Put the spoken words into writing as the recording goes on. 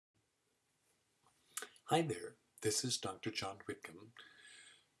Hi there, this is Dr. John Whitcomb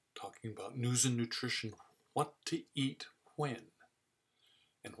talking about news and nutrition, what to eat when,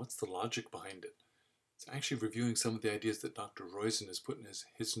 and what's the logic behind it. It's actually reviewing some of the ideas that Dr. Roizen has put in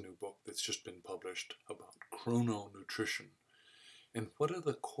his new book that's just been published about chrononutrition. And what are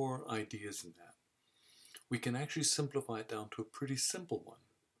the core ideas in that? We can actually simplify it down to a pretty simple one.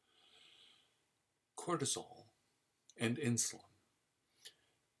 Cortisol and insulin.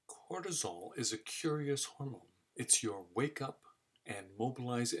 Cortisol is a curious hormone. It's your wake up and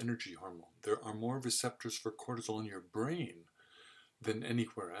mobilize energy hormone. There are more receptors for cortisol in your brain than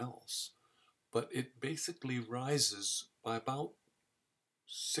anywhere else, but it basically rises by about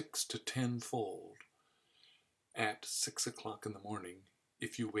 6 to 10 fold at 6 o'clock in the morning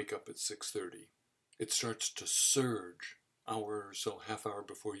if you wake up at 6:30. It starts to surge hour or so, half hour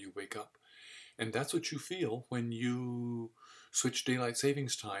before you wake up. And that's what you feel when you switch daylight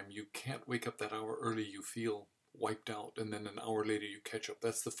savings time. You can't wake up that hour early. You feel wiped out, and then an hour later you catch up.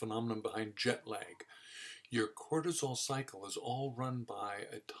 That's the phenomenon behind jet lag. Your cortisol cycle is all run by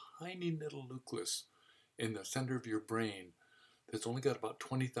a tiny little nucleus in the center of your brain that's only got about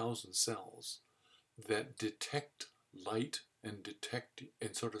 20,000 cells that detect light and detect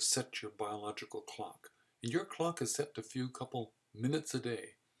and sort of set your biological clock. And your clock is set to a couple minutes a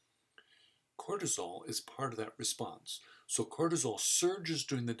day. Cortisol is part of that response. So cortisol surges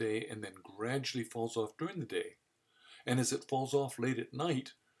during the day and then gradually falls off during the day. And as it falls off late at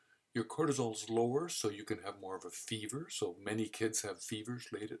night, your cortisol is lower, so you can have more of a fever. So many kids have fevers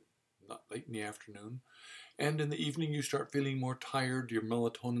late in the afternoon. And in the evening, you start feeling more tired, your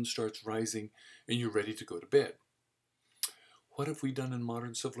melatonin starts rising, and you're ready to go to bed. What have we done in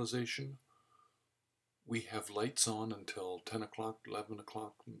modern civilization? We have lights on until 10 o'clock, 11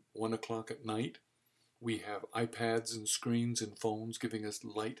 o'clock, 1 o'clock at night. We have iPads and screens and phones giving us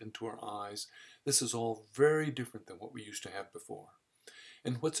light into our eyes. This is all very different than what we used to have before.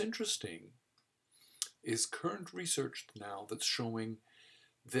 And what's interesting is current research now that's showing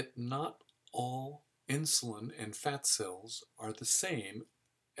that not all insulin and fat cells are the same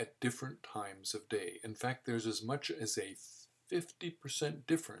at different times of day. In fact, there's as much as a 50%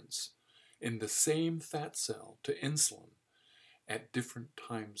 difference in the same fat cell to insulin at different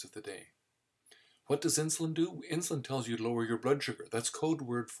times of the day. What does insulin do? Insulin tells you to lower your blood sugar. That's code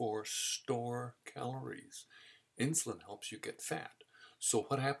word for store calories. Insulin helps you get fat. So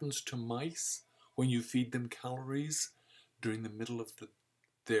what happens to mice when you feed them calories during the middle of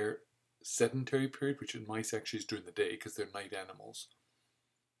their sedentary period, which in mice actually is during the day because they're night animals?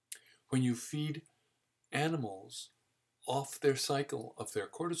 When you feed animals off their cycle of their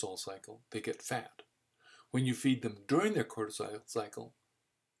cortisol cycle, they get fat. When you feed them during their cortisol cycle,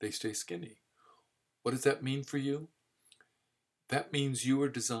 they stay skinny. What does that mean for you? That means you are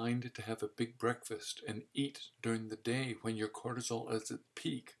designed to have a big breakfast and eat during the day when your cortisol is at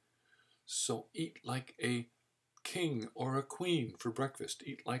peak. So eat like a king or a queen for breakfast.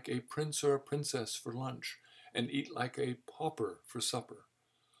 Eat like a prince or a princess for lunch. And eat like a pauper for supper.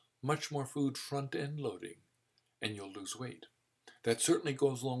 Much more food front-end loading, and you'll lose weight. That certainly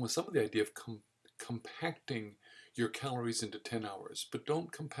goes along with some of the idea of compacting your calories into 10 hours, but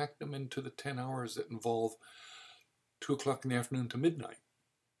don't compact them into the 10 hours that involve 2 o'clock in the afternoon to midnight.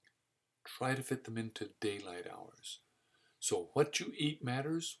 Try to fit them into daylight hours. So what you eat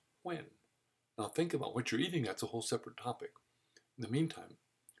matters when. Now think about what you're eating. That's a whole separate topic. In the meantime,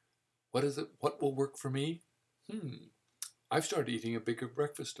 what will work for me? I've started eating a bigger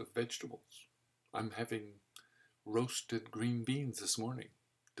breakfast of vegetables. I'm having roasted green beans this morning.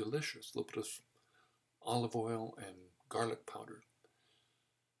 Delicious. A little bit of olive oil and garlic powder.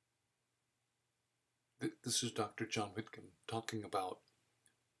 This is Dr. John Whitcomb talking about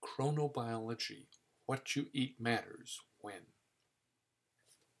chronobiology. What you eat matters when.